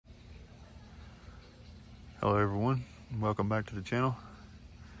Hello everyone, welcome back to the channel.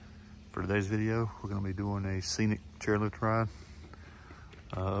 For today's video, we're going to be doing a scenic chairlift ride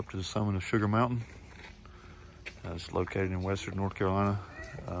up to the summit of Sugar Mountain. It's located in western North Carolina,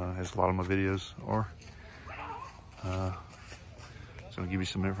 as a lot of my videos are. So I'm going to give you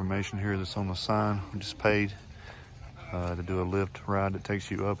some information here that's on the sign. We just paid to do a lift ride that takes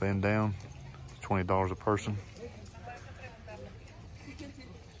you up and down. It's $20 a person.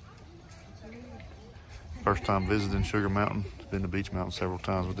 First time visiting Sugar Mountain. Been to Beach Mountain several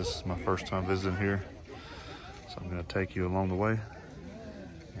times, but this is my first time visiting here. So I'm gonna take you along the way,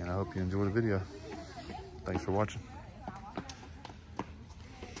 and I hope you enjoy the video. Thanks for watching.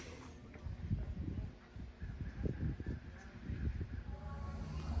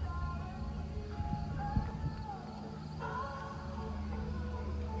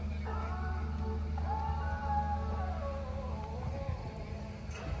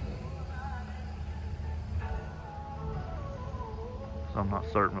 So I'm not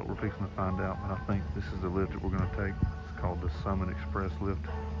certain, but we're fixing to find out. But I think this is the lift that we're going to take. It's called the Summit Express lift,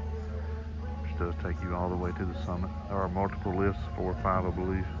 which does take you all the way to the summit. There are multiple lifts, 4 or 5, I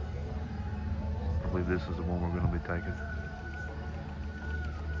believe. I believe this is the one we're going to be taking.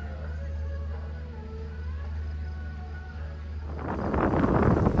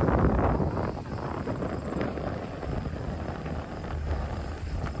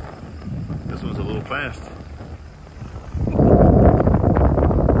 This one's a little fast.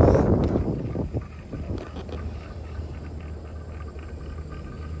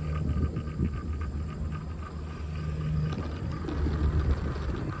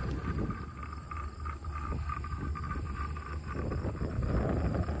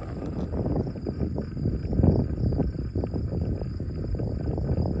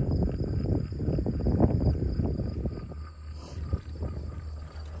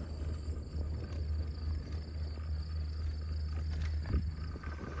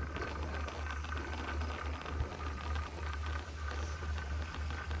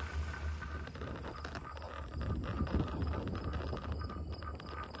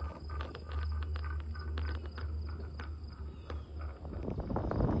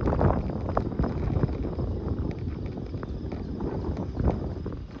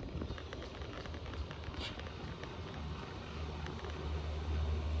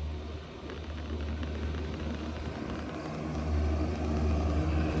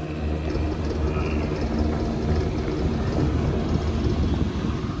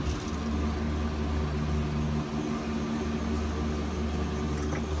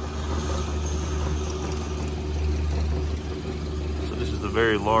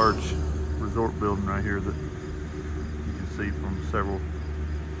 Very large resort building right here that you can see from several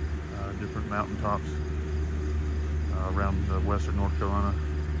different mountaintops around western North Carolina.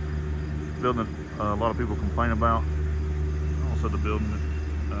 Building that a lot of people complain about. Also the building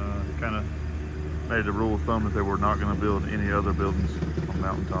that kind of made it a rule of thumb that they were not going to build any other buildings on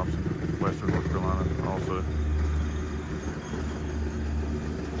mountaintops in western North Carolina. Also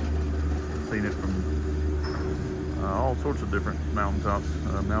seen it from all sorts of different mountaintops.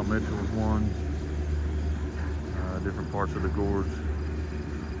 Mount Mitchell was one, different parts of the gorge.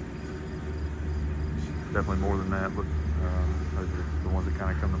 Definitely more than that, but those are the ones that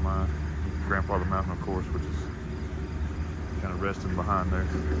kind of come to mind. Grandfather Mountain, of course, which is kind of resting behind there.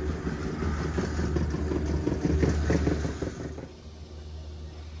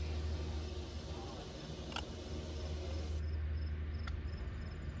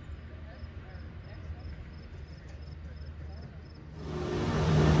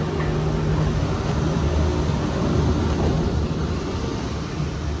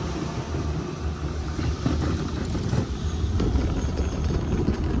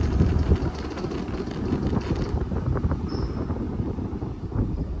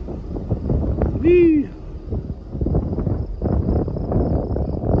 Whee!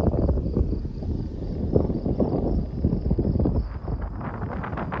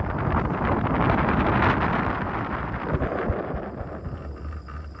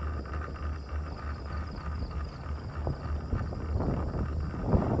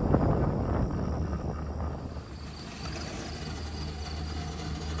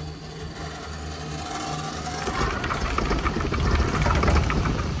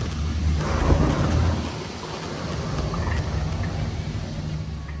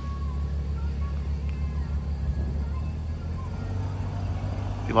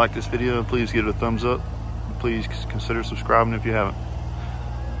 If you like this video, please give it a thumbs up. Please consider subscribing if you haven't.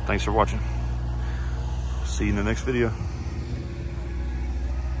 Thanks for watching. See you in the next video.